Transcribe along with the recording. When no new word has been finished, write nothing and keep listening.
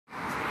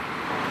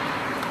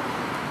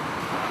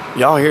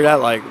Y'all hear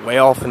that like way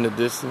off in the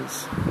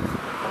distance?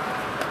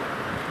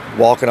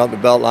 Walking up the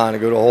Beltline to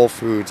go to Whole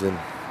Foods, and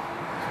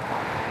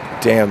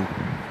damn,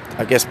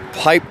 I guess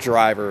pipe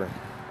driver.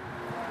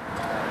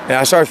 And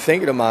I started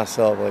thinking to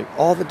myself, like,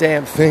 all the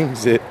damn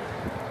things that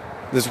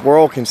this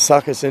world can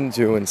suck us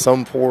into, and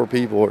some poor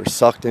people are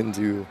sucked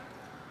into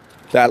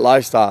that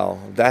lifestyle.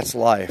 That's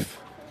life.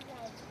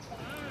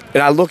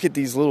 And I look at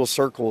these little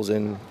circles,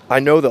 and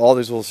I know that all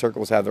these little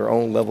circles have their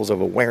own levels of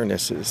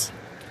awarenesses.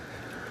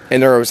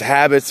 And their own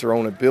habits, their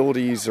own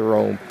abilities, their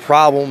own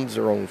problems,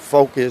 their own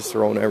focus,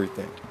 their own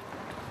everything.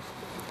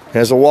 And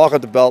as I walk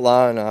up the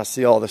Beltline, I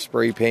see all the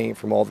spray paint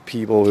from all the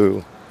people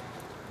who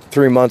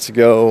 3 months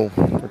ago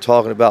were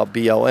talking about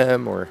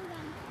BLM, or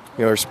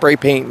spray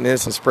painting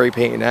this and spray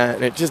painting that.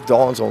 And it just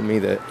dawns on me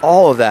that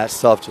all of that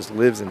stuff just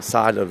lives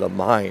inside of the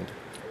mind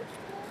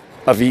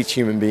of each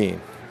human being.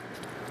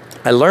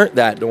 I learned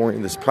that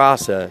during this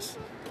process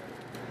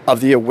of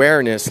the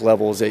awareness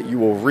levels that you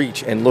will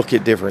reach and look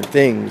at different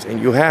things,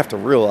 and you have to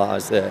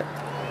realize that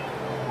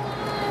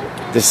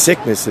the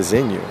sickness is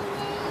in you,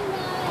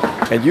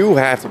 and you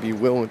have to be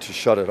willing to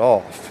shut it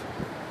off.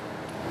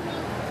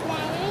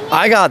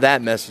 I got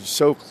that message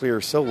so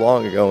clear so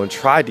long ago and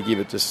tried to give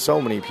it to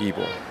so many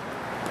people.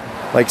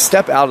 Like,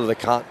 step out of the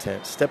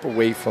content, step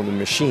away from the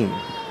machine.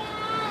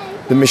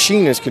 The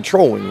machine is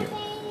controlling you,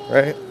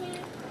 right?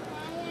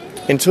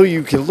 Until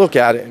you can look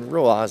at it and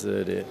realize that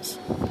it is.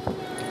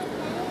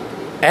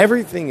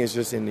 Everything is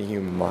just in the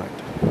human mind.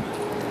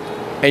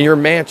 And your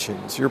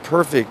mansions, your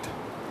perfect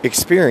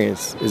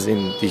experience is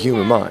in the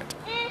human mind.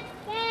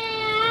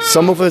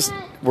 Some of us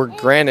were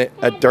granted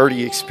a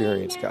dirty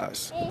experience,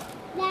 guys.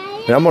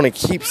 And I'm going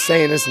to keep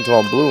saying this until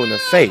I'm blue in the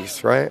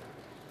face, right?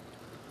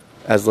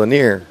 As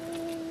Lanier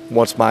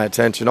wants my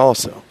attention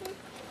also.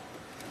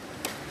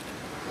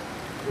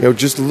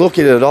 Just look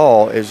at it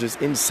all as just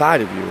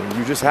inside of you. And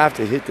you just have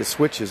to hit the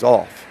switches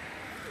off.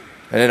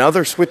 And then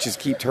other switches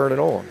keep turning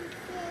on.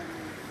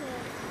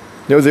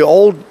 The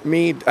old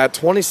me at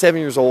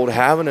 27 years old,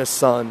 having a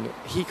son,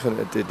 he couldn't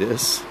have did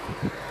this.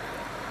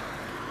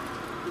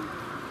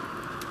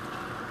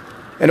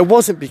 And it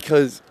wasn't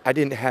because I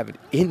didn't have it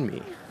in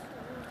me.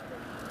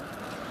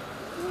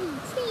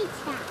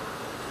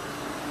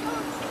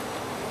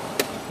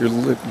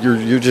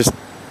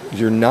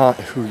 You're not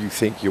who you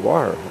think you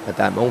are at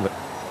that moment.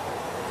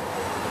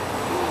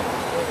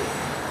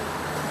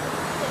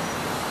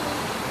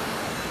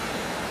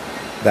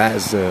 That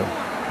is the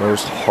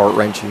most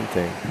heart-wrenching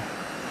thing.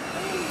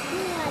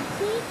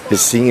 Is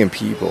seeing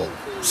people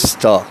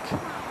stuck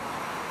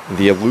in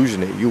the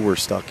illusion that you were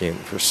stuck in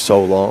for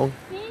so long,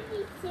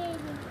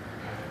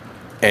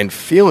 and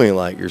feeling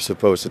like you're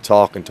supposed to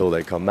talk until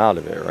they come out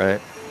of it,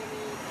 right?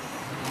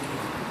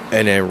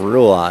 And then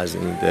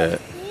realizing that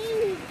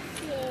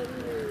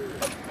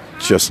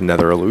it's just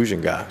another illusion,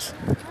 guys.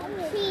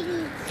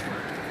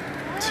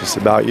 It's just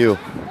about you.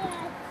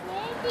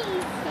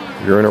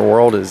 Your inner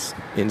world is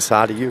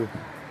inside of you.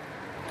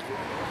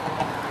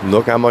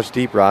 Look how much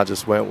deeper I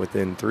just went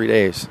within 3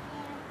 days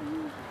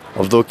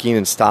of looking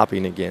and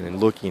stopping again, and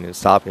looking and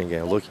stopping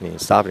again, looking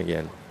and stopping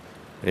again,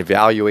 and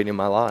evaluating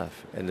my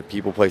life and the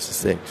people, places,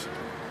 things.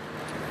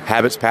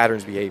 Habits,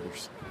 patterns,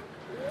 behaviors.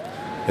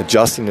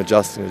 Adjusting,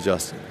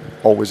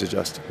 always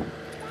adjusting.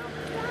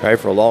 Right?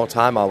 For a long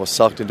time, I was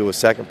sucked into a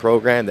second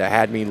program that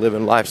had me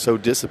living life so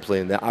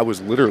disciplined that I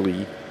was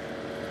literally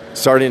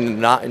starting to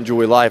not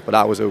enjoy life, but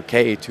I was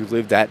okay to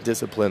live that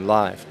disciplined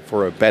life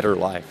for a better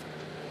life.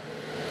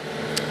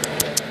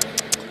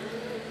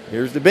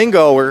 Here's the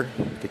bingoer,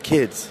 the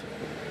kids.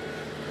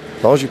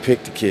 As long as you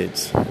pick the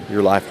kids,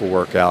 your life will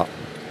work out.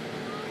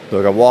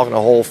 Look, I'm walking to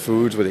Whole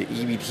Foods with an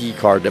EBT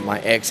card that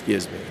my ex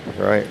gives me,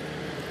 right?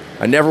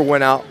 I never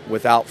went out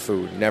without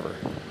food. Never.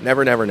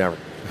 Never, never, never.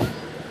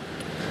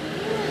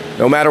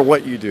 No matter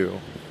what you do,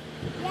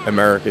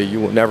 America, you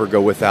will never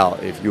go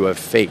without if you have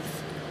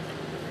faith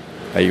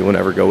that you will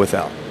never go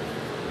without.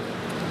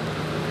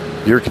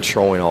 You're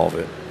controlling all of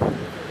it.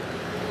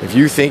 If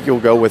you think you'll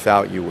go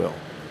without, you will.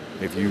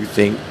 If you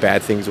think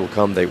bad things will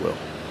come, they will.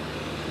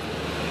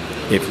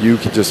 If you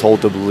can just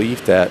hold the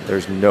belief that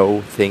there's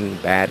no thing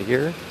bad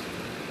here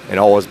and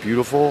all is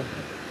beautiful,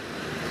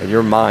 and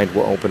your mind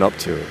will open up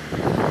to it.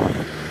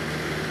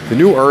 The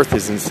new earth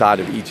is inside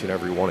of each and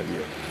every one of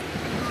you.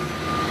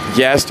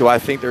 Yes, do I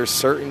think there's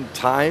certain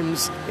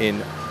times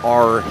in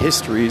our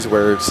histories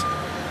where it's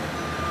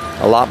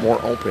a lot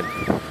more open?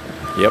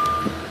 Yep.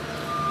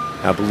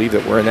 I believe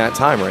that we're in that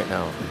time right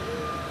now.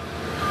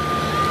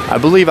 I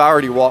believe I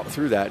already walked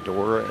through that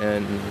door,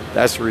 and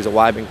that's the reason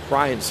why I've been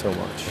crying so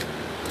much.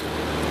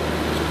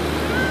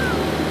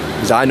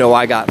 Because I know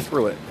I got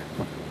through it.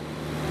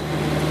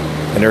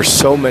 And there's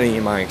so many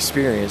in my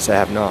experience that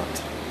have not.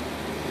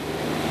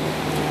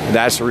 And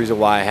that's the reason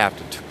why I have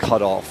to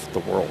cut off the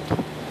world.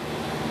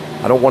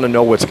 I don't want to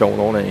know what's going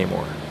on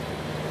anymore.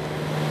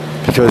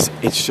 Because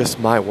it's just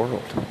my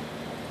world.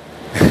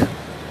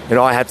 And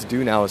all I have to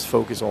do now is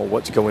focus on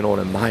what's going on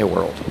in my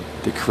world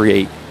to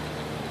create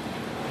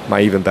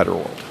my even better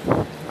world.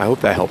 I hope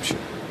that helps you.